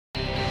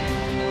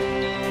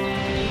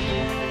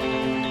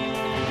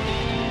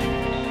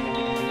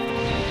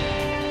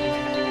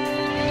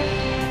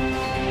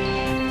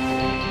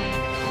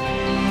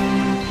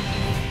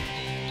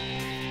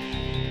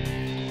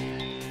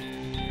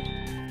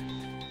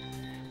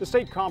The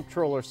state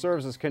comptroller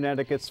serves as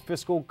Connecticut's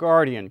fiscal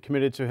guardian,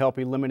 committed to help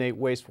eliminate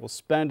wasteful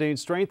spending,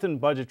 strengthen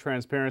budget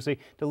transparency,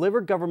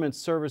 deliver government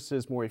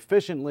services more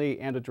efficiently,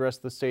 and address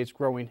the state's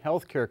growing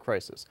health care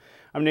crisis.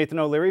 I'm Nathan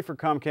O'Leary for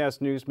Comcast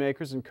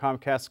Newsmakers in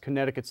Comcast's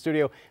Connecticut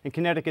studio, and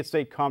Connecticut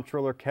State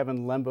Comptroller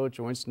Kevin Lembo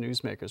joins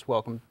Newsmakers.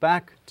 Welcome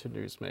back to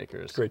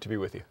Newsmakers. It's great to be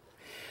with you.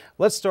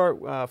 Let's start,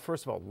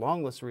 first of all,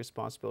 long list of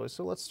responsibilities.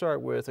 So let's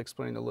start with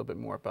explaining a little bit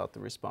more about the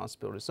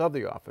responsibilities of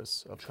the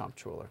Office of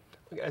Comptroller.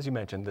 As you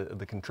mentioned,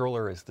 the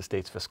Comptroller is the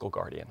state's fiscal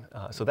guardian.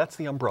 So that's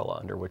the umbrella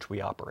under which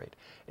we operate.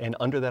 And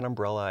under that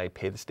umbrella, I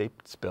pay the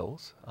state's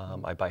bills.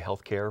 I buy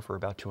health care for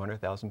about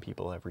 200,000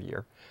 people every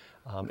year.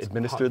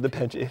 Administer the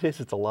pension.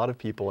 It's a lot of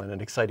people and an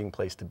exciting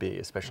place to be,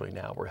 especially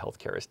now where health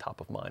care is top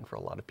of mind for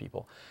a lot of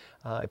people.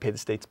 I pay the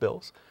state's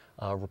bills,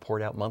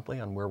 report out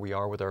monthly on where we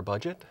are with our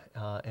budget,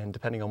 and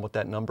depending on what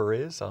that number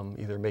is, I'm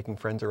either making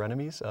friends or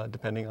enemies,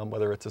 depending on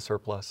whether it's a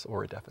surplus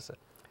or a deficit.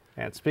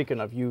 And speaking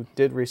of, you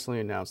did recently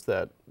announce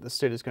that the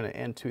state is going to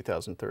end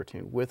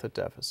 2013 with a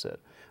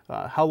deficit.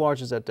 How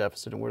large is that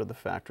deficit, and what are the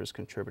factors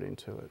contributing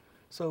to it?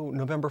 So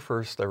November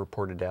 1st, I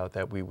reported out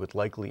that we would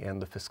likely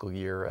end the fiscal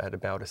year at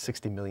about a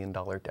 $60 million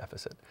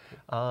deficit.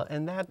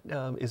 And that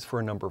is for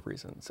a number of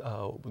reasons.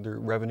 The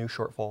revenue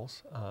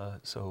shortfalls,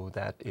 so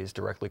that is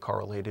directly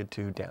correlated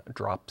to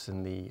drops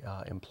in the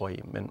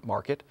employment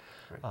market.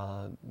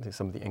 Right.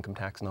 Some of the income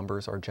tax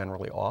numbers are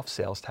generally off,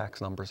 sales tax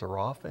numbers are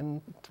off,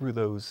 and through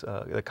those,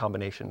 the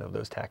combination of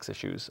those tax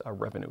issues,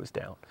 revenue is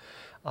down.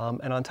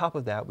 And on top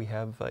of that, we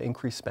have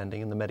increased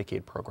spending in the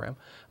Medicaid program,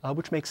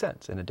 which makes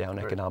sense in a down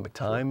economic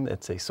time.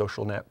 It's a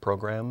social net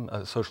program,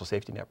 a social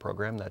safety net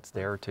program that's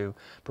there to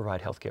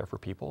provide health care for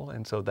people.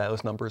 And so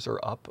those numbers are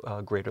up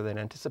greater than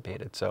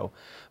anticipated. So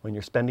when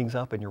your spending's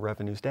up and your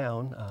revenue's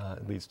down,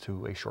 it leads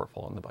to a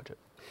shortfall in the budget.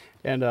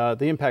 And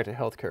the impact of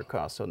health care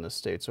costs on the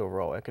state's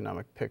overall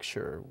economic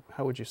picture,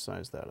 how would you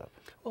size that up?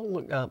 Well,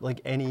 look, like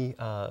any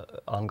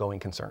ongoing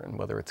concern,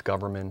 whether it's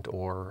government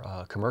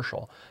or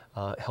commercial,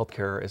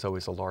 healthcare is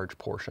always a large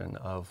portion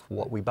of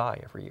what we buy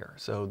every year.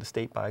 So the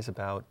state buys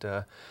about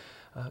 $3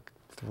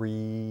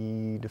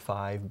 to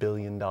 $5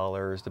 billion,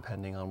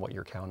 depending on what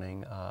you're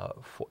counting,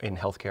 in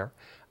healthcare.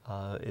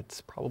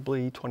 It's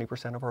probably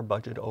 20% of our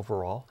budget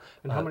overall.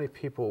 And how many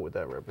people would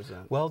that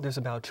represent? Well, there's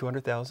about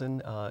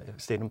 200,000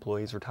 state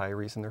employees,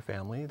 retirees, and their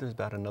family. There's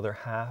about another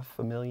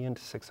 500,000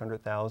 to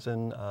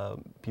 600,000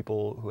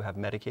 people who have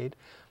Medicaid.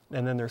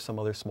 And then there's some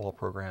other small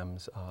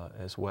programs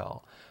as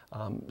well.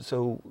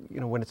 So, you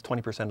know, when it's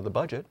 20% of the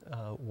budget,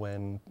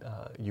 when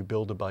you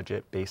build a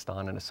budget based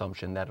on an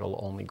assumption that it'll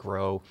only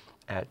grow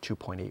at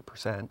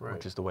 2.8%, right,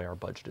 which is the way our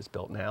budget is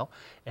built now,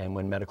 and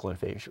when medical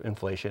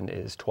inflation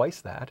is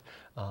twice that,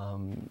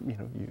 you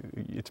know,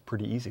 it's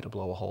pretty easy to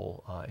blow a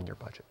hole in your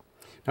budget.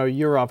 Now,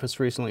 your office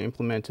recently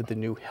implemented the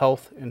new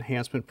Health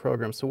Enhancement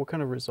program. So what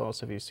kind of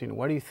results have you seen?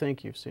 Why do you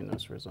think you've seen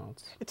those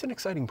results? It's an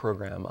exciting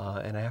program,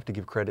 and I have to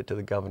give credit to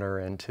the governor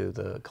and to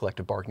the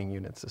collective bargaining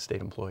units, the state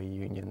employee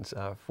unions,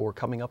 for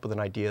coming up with an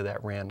idea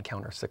that ran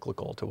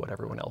counter-cyclical to what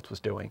everyone else was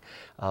doing.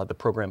 The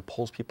program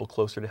pulls people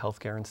closer to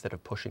healthcare instead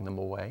of pushing them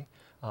away.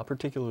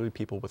 Particularly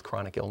people with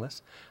chronic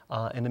illness,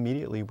 and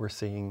immediately we're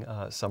seeing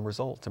some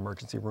results.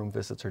 Emergency room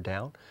visits are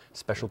down,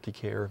 specialty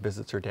care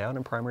visits are down,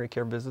 and primary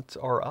care visits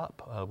are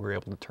up. We were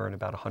able to turn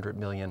about $100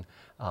 million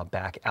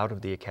back out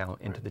of the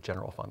account into the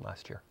general fund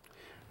last year.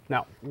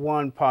 Now,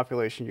 one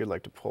population you'd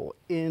like to pull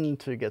in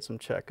to get some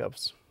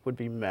checkups would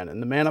be men.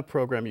 And the Man Up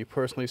program you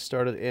personally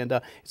started, and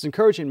it's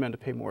encouraging men to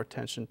pay more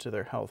attention to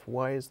their health.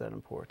 Why is that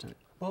important?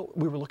 Well,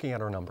 we were looking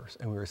at our numbers,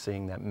 and we were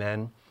seeing that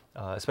men,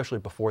 especially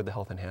before the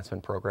Health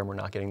Enhancement program, were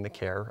not getting the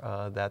care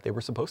that they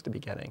were supposed to be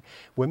getting.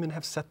 Women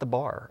have set the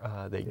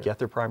bar. They get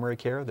their primary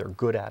care, they're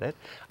good at it,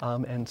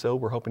 and so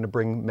we're hoping to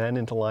bring men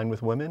into line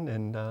with women,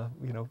 and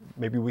you know,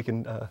 maybe we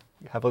can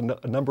have a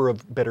number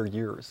of better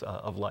years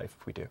of life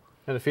if we do.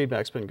 And the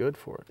feedback's been good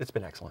for it. It's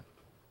been excellent.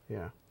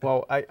 Yeah.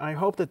 Well, I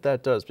hope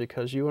that does,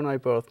 because you and I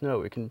both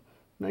know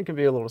men can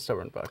be a little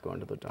stubborn about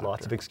going to the doctor.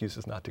 Lots of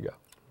excuses not to go.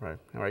 Right.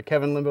 All right.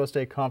 Kevin Lembo,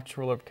 State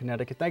Comptroller of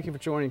Connecticut. Thank you for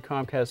joining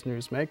Comcast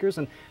Newsmakers,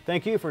 and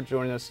thank you for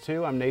joining us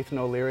too. I'm Nathan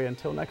O'Leary.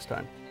 Until next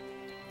time.